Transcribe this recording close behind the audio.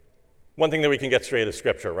One thing that we can get straight is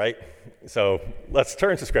Scripture, right? So let's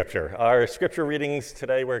turn to Scripture. Our Scripture readings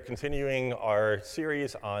today, we're continuing our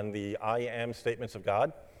series on the I Am statements of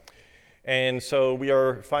God. And so we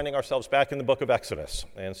are finding ourselves back in the book of Exodus.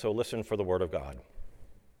 And so listen for the word of God.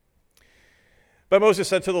 But Moses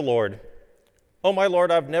said to the Lord, "O my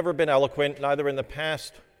Lord, I've never been eloquent, neither in the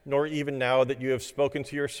past nor even now that you have spoken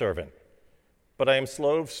to your servant. But I am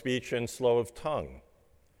slow of speech and slow of tongue."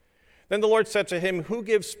 Then the Lord said to him, "Who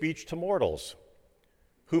gives speech to mortals?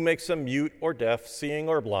 Who makes them mute or deaf, seeing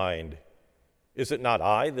or blind? Is it not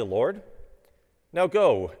I, the Lord? Now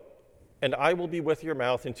go, and I will be with your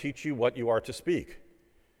mouth and teach you what you are to speak."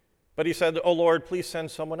 But he said, "O Lord, please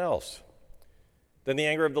send someone else." Then the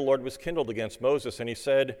anger of the Lord was kindled against Moses, and he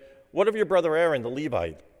said, "What of your brother Aaron, the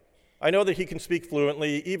Levite? I know that he can speak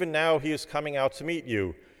fluently. Even now he is coming out to meet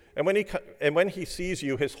you, and when he sees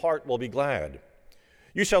you, his heart will be glad.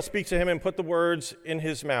 You shall speak to him and put the words in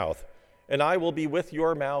his mouth, and I will be with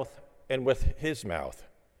your mouth and with his mouth,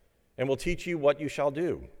 and will teach you what you shall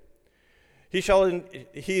do. He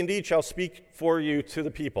indeed shall speak for you to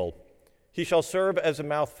the people. He shall serve as a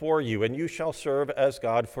mouth for you, and you shall serve as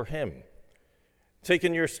God for him. Take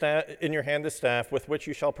in your hand the staff with which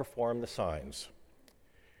you shall perform the signs."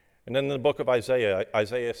 And then in the book of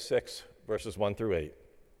Isaiah 6, verses 1 through 8.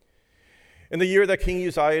 "In the year that King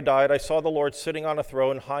Uzziah died, I saw the Lord sitting on a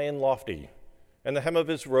throne high and lofty, and the hem of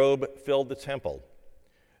his robe filled the temple.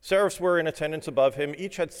 Seraphs were in attendance above him.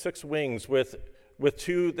 Each had 6 wings. With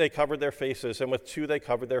 2 they covered their faces, and with 2 they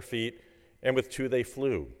covered their feet, and with 2 they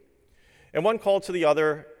flew. And one called to the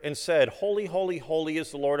other and said, 'Holy, holy, holy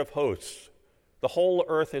is the Lord of hosts. The whole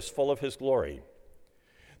earth is full of his glory.'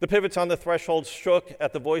 The pivots on the threshold shook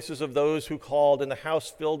at the voices of those who called, and the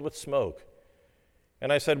house filled with smoke.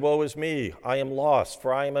 And I said, 'Woe is me, I am lost,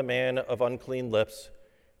 for I am a man of unclean lips,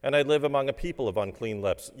 and I live among a people of unclean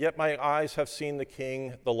lips. Yet my eyes have seen the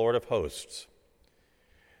King, the Lord of hosts.'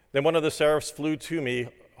 Then one of the seraphs flew to me,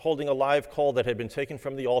 holding a live coal that had been taken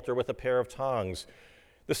from the altar with a pair of tongs.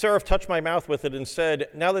 The seraph touched my mouth with it and said,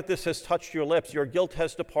 'Now that this has touched your lips, your guilt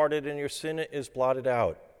has departed and your sin is blotted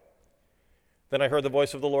out.' Then I heard the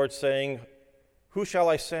voice of the Lord saying, 'Who shall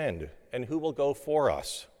I send, and who will go for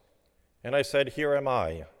us?' And I said, 'Here am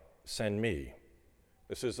I, send me.'"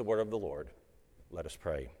 This is the word of the Lord. Let us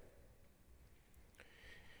pray.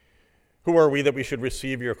 Who are we that we should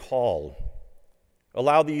receive your call?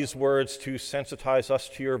 Allow these words to sensitize us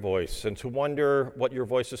to your voice and to wonder what your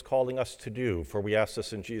voice is calling us to do, for we ask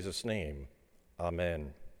this in Jesus' name.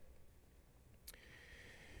 Amen.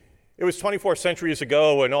 It was 24 centuries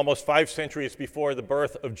ago, and almost 5 centuries before the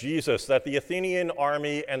birth of Jesus, that the Athenian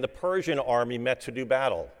army and the Persian army met to do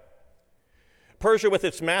battle. Persia, with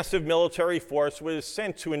its massive military force, was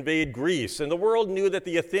sent to invade Greece, and the world knew that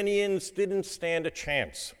the Athenians didn't stand a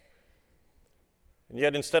chance. And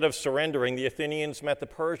yet, instead of surrendering, the Athenians met the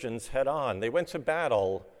Persians head on. They went to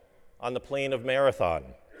battle on the plain of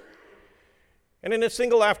Marathon. And in a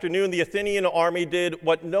single afternoon, the Athenian army did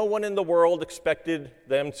what no one in the world expected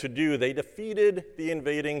them to do. They defeated the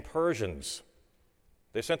invading Persians.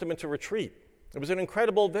 They sent them into retreat. It was an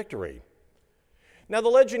incredible victory. Now, the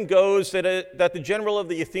legend goes that the general of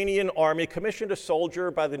the Athenian army commissioned a soldier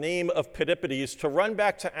by the name of Phidippides to run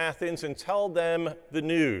back to Athens and tell them the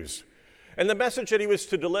news. And the message that he was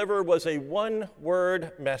to deliver was a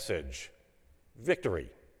one-word message: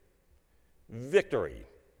 victory. Victory.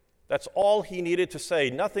 That's all he needed to say,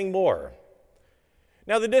 nothing more.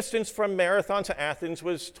 Now, the distance from Marathon to Athens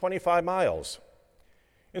was 25 miles.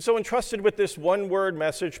 And so, entrusted with this one-word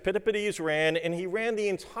message, Phidippides ran, and he ran the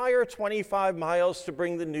entire 25 miles to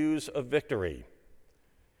bring the news of victory.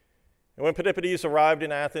 And when Phidippides arrived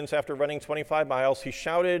in Athens after running 25 miles, he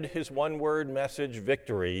shouted his one-word message,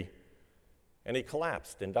 victory, and he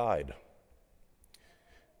collapsed and died.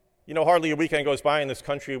 You know, hardly a weekend goes by in this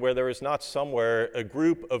country where there is not somewhere a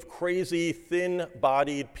group of crazy,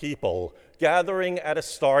 thin-bodied people gathering at a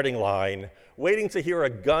starting line, waiting to hear a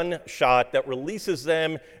gunshot that releases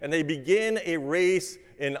them, and they begin a race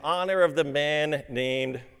in honor of the man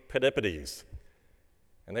named Phidippides.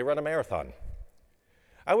 And they run a marathon.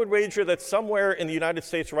 I would wager that somewhere in the United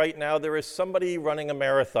States right now there is somebody running a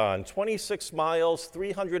marathon, 26 miles,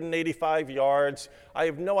 385 yards. I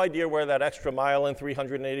have no idea where that extra mile and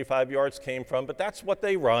 385 yards came from, but that's what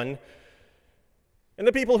they run. And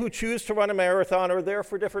the people who choose to run a marathon are there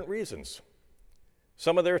for different reasons.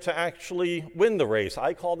 Some are there to actually win the race.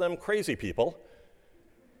 I call them crazy people.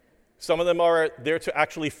 Some of them are there to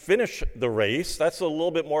actually finish the race. That's a little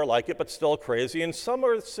bit more like it, but still crazy. And some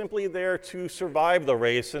are simply there to survive the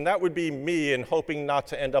race, and that would be me, and hoping not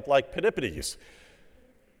to end up like Phidippides.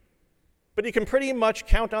 But you can pretty much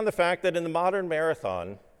count on the fact that in the modern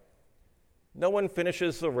marathon, no one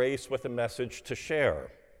finishes the race with a message to share.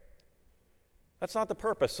 That's not the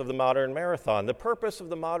purpose of the modern marathon. The purpose of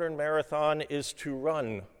the modern marathon is to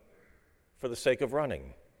run for the sake of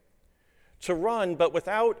running. To run, but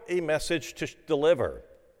without a message to deliver.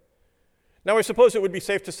 Now, I suppose it would be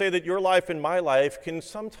safe to say that your life and my life can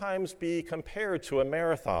sometimes be compared to a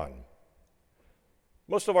marathon.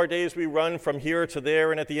 Most of our days we run from here to there,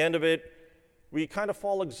 and at the end of it, we kind of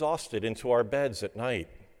fall exhausted into our beds at night.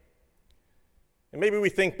 And maybe we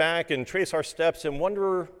think back and trace our steps and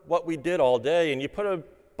wonder what we did all day, and you put a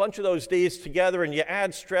bunch of those days together and you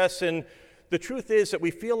add stress, and the truth is that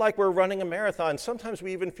we feel like we're running a marathon. Sometimes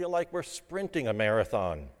we even feel like we're sprinting a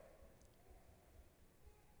marathon.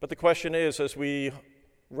 But the question is, as we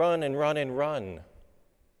run and run and run,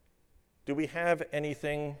 do we have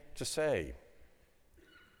anything to say?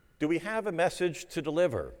 Do we have a message to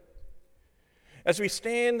deliver? As we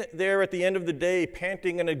stand there at the end of the day,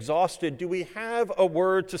 panting and exhausted, do we have a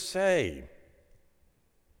word to say?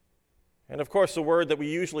 And of course, the word that we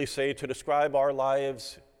usually say to describe our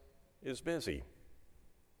lives is busy.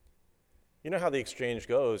 You know how the exchange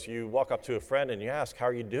goes. You walk up to a friend and you ask, "How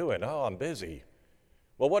are you doing?" "Oh, I'm busy."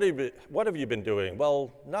 "Well, what have you been doing?"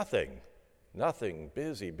 "Well, nothing. Nothing.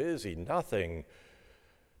 Busy, nothing."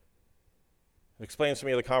 It explains to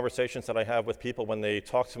me the conversations that I have with people when they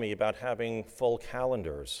talk to me about having full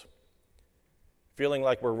calendars, feeling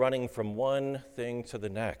like we're running from one thing to the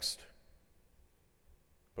next,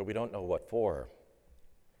 but we don't know what for.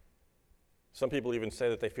 Some people even say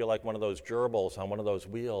that they feel like one of those gerbils on one of those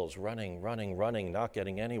wheels, running, not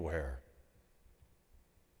getting anywhere.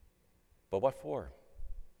 But what for?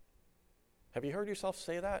 Have you heard yourself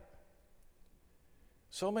say that?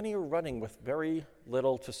 So many are running with very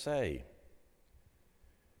little to say.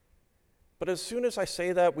 But as soon as I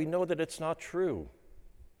say that, we know that it's not true.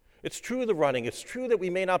 It's true, the running. It's true that we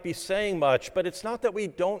may not be saying much, but it's not that we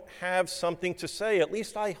don't have something to say. At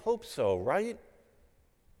least I hope so, right?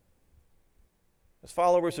 As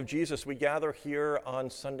followers of Jesus, we gather here on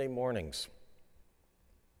Sunday mornings.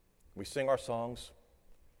 We sing our songs.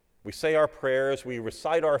 We say our prayers, we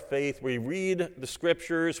recite our faith, we read the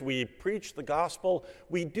scriptures, we preach the gospel.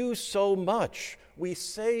 We do so much. We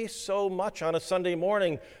say so much on a Sunday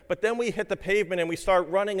morning, but then we hit the pavement and we start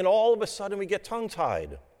running, and all of a sudden we get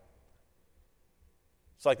tongue-tied.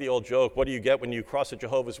 It's like the old joke, what do you get when you cross a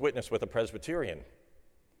Jehovah's Witness with a Presbyterian?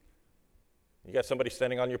 You got somebody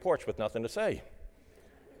standing on your porch with nothing to say.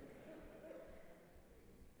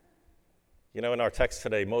 You know, in our text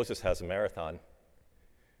today, Moses has a marathon.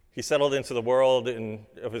 He settled into the world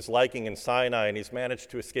of his liking in Sinai, and he's managed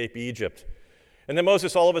to escape Egypt. And then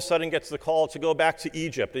Moses all of a sudden gets the call to go back to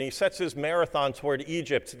Egypt, and he sets his marathon toward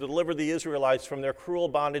Egypt to deliver the Israelites from their cruel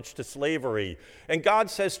bondage to slavery. And God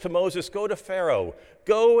says to Moses, "Go to Pharaoh.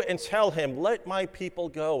 Go and tell him, 'Let my people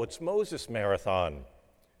go.'" It's Moses' marathon.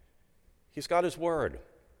 He's got his word.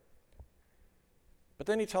 But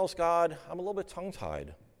then he tells God, "I'm a little bit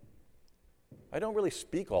tongue-tied. I don't really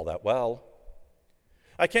speak all that well.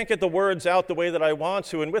 I can't get the words out the way that I want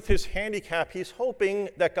to." And with his handicap, he's hoping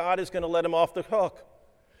that God is going to let him off the hook.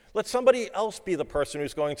 Let somebody else be the person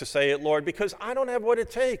who's going to say it, Lord, because I don't have what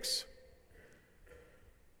it takes.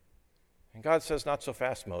 And God says, "Not so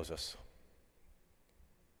fast, Moses.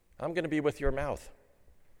 I'm going to be with your mouth.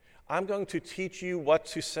 I'm going to teach you what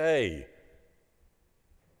to say."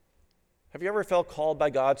 Have you ever felt called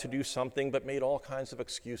by God to do something but made all kinds of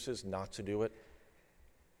excuses not to do it?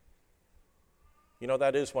 You know,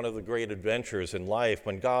 that is one of the great adventures in life,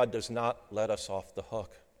 when God does not let us off the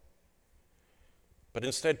hook, but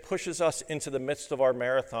instead pushes us into the midst of our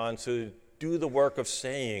marathon to do the work of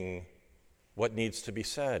saying what needs to be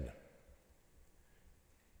said.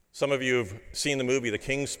 Some of you have seen the movie The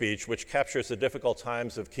King's Speech, which captures the difficult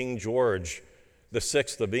times of King George VI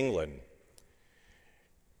of England.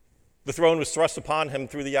 The throne was thrust upon him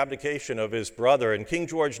through the abdication of his brother, and King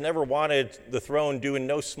George never wanted the throne, due in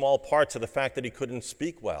no small part to the fact that he couldn't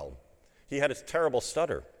speak well. He had a terrible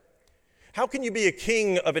stutter. How can you be a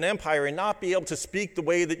king of an empire and not be able to speak the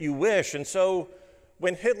way that you wish? And so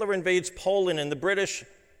when Hitler invades Poland and the British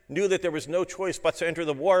knew that there was no choice but to enter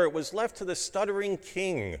the war, it was left to the stuttering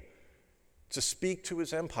king to speak to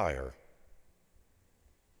his empire.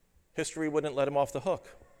 History wouldn't let him off the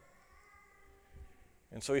hook.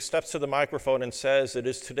 And so he steps to the microphone and says, "It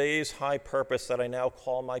is today's high purpose that I now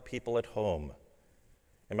call my people at home,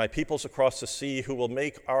 and my peoples across the sea, who will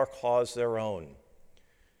make our cause their own.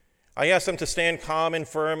 I ask them to stand calm and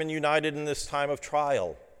firm and united in this time of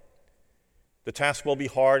trial. The task will be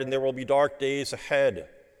hard, and there will be dark days ahead.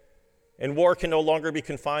 And war can no longer be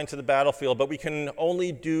confined to the battlefield, but we can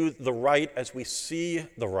only do the right as we see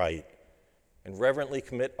the right and reverently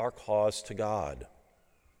commit our cause to God.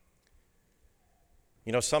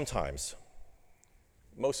 You know, sometimes,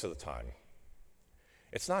 most of the time,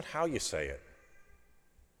 it's not how you say it,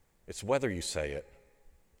 it's whether you say it.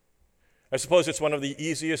 I suppose it's one of the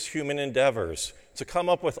easiest human endeavors to come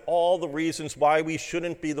up with all the reasons why we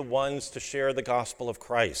shouldn't be the ones to share the gospel of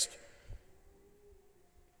Christ.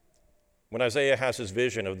 When Isaiah has his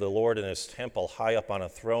vision of the Lord in his temple high up on a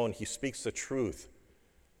throne, he speaks the truth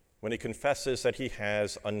when he confesses that he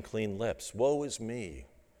has unclean lips. Woe is me!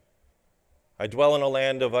 I dwell in a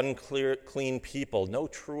land of unclean people. No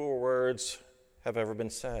truer words have ever been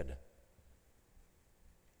said.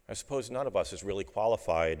 I suppose none of us is really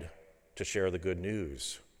qualified to share the good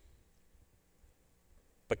news.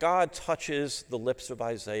 But God touches the lips of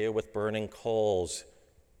Isaiah with burning coals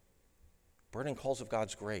of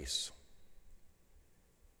God's grace.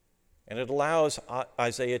 And it allows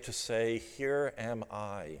Isaiah to say, "Here am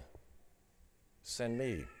I, send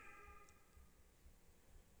me."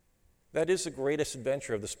 That is the greatest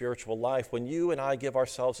adventure of the spiritual life, when you and I give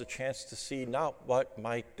ourselves a chance to see not what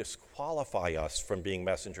might disqualify us from being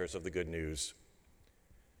messengers of the good news,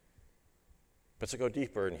 but to go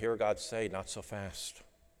deeper and hear God say, "Not so fast.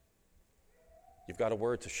 You've got a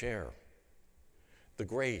word to share." The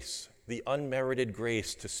grace, the unmerited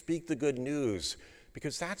grace to speak the good news,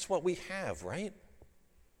 because that's what we have, right?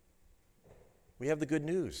 We have the good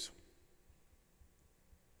news.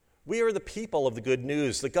 We are the people of the good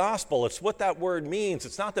news, the gospel. It's what that word means.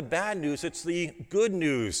 It's not the bad news, it's the good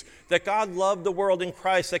news that God loved the world in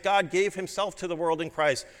Christ, that God gave himself to the world in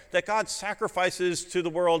Christ, that God sacrifices to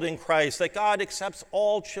the world in Christ, that God accepts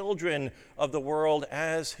all children of the world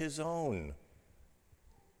as his own.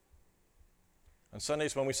 On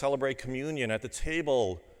Sundays when we celebrate communion at the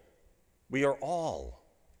table, we are all.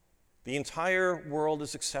 The entire world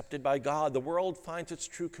is accepted by God. The world finds its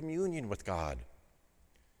true communion with God.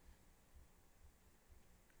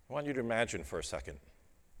 I want you to imagine for a second.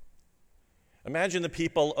 Imagine the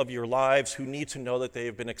people of your lives who need to know that they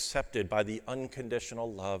have been accepted by the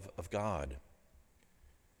unconditional love of God.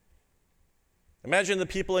 Imagine the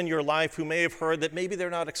people in your life who may have heard that maybe they're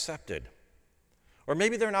not accepted, or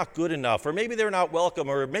maybe they're not good enough, or maybe they're not welcome,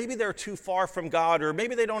 or maybe they're too far from God, or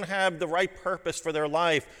maybe they don't have the right purpose for their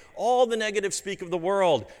life. All the negative speak of the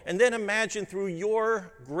world. And then imagine through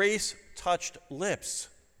your grace-touched lips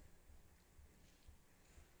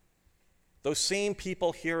those same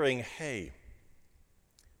people hearing, "Hey,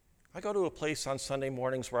 I go to a place on Sunday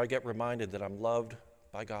mornings where I get reminded that I'm loved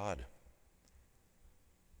by God.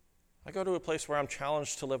 I go to a place where I'm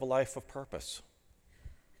challenged to live a life of purpose.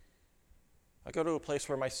 I go to a place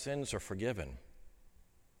where my sins are forgiven.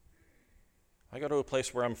 I go to a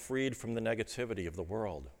place where I'm freed from the negativity of the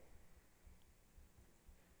world.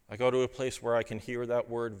 I go to a place where I can hear that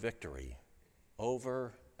word victory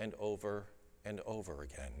over and over and over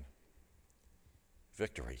again.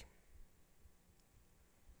 Victory."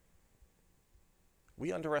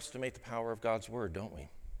 We underestimate the power of God's word, don't we?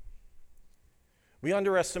 We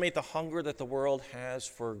underestimate the hunger that the world has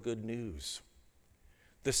for good news.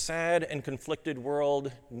 The sad and conflicted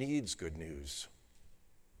world needs good news.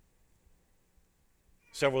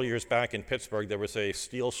 Several years back in Pittsburgh, there was a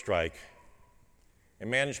steel strike, and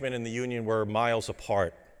management and the union were miles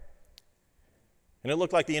apart. And it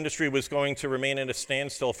looked like the industry was going to remain at a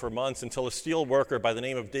standstill for months until a steel worker by the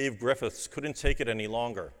name of Dave Griffiths couldn't take it any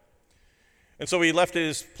longer. And so he left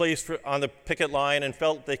his place on the picket line and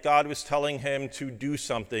felt that God was telling him to do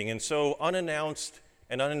something. And so, unannounced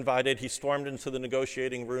and uninvited, he stormed into the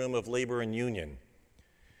negotiating room of labor and union.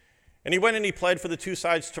 And he went and he pled for the two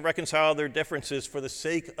sides to reconcile their differences for the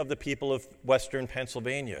sake of the people of Western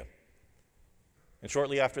Pennsylvania. And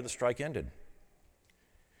shortly after, the strike ended.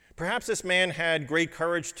 Perhaps this man had great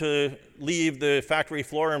courage to leave the factory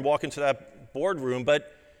floor and walk into that boardroom,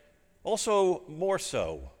 but also more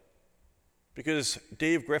so because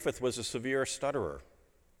Dave Griffith was a severe stutterer.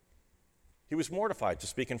 He was mortified to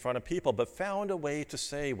speak in front of people, but found a way to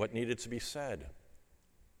say what needed to be said.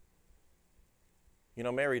 You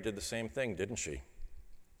know, Mary did the same thing, didn't she?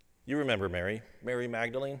 You remember Mary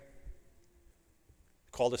Magdalene,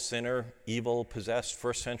 called a sinner, evil, possessed,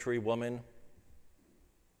 first-century woman.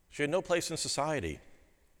 She had no place in society.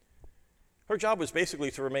 Her job was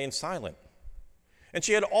basically to remain silent. And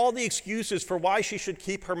she had all the excuses for why she should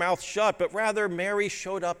keep her mouth shut, but rather Mary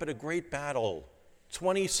showed up at a great battle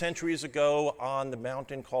 20 centuries ago on the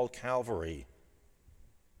mountain called Calvary.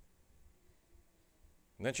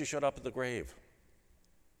 And then she showed up at the grave.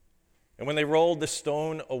 And when they rolled the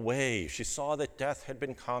stone away, she saw that death had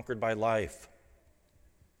been conquered by life.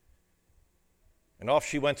 And off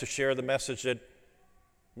she went to share the message that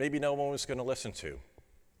maybe no one was going to listen to.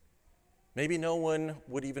 Maybe no one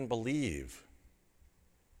would even believe.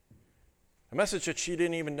 A message that she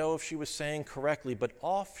didn't even know if she was saying correctly, but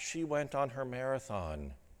off she went on her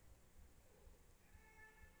marathon.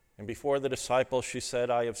 And before the disciples, she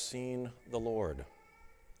said, "I have seen the Lord."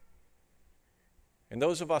 And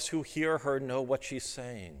those of us who hear her know what she's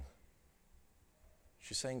saying.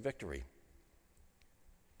 She's saying victory.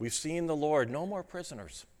 We've seen the Lord. No more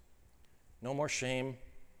prisoners. No more shame.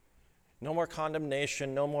 No more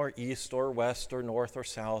condemnation. No more east or west or north or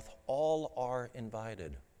south. All are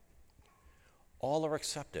invited. All are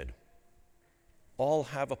accepted. All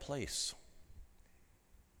have a place.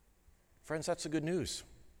 Friends, that's the good news.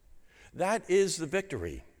 That is the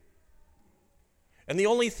victory. And the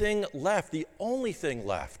only thing left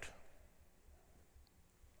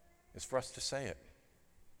is for us to say it.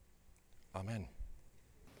 Amen.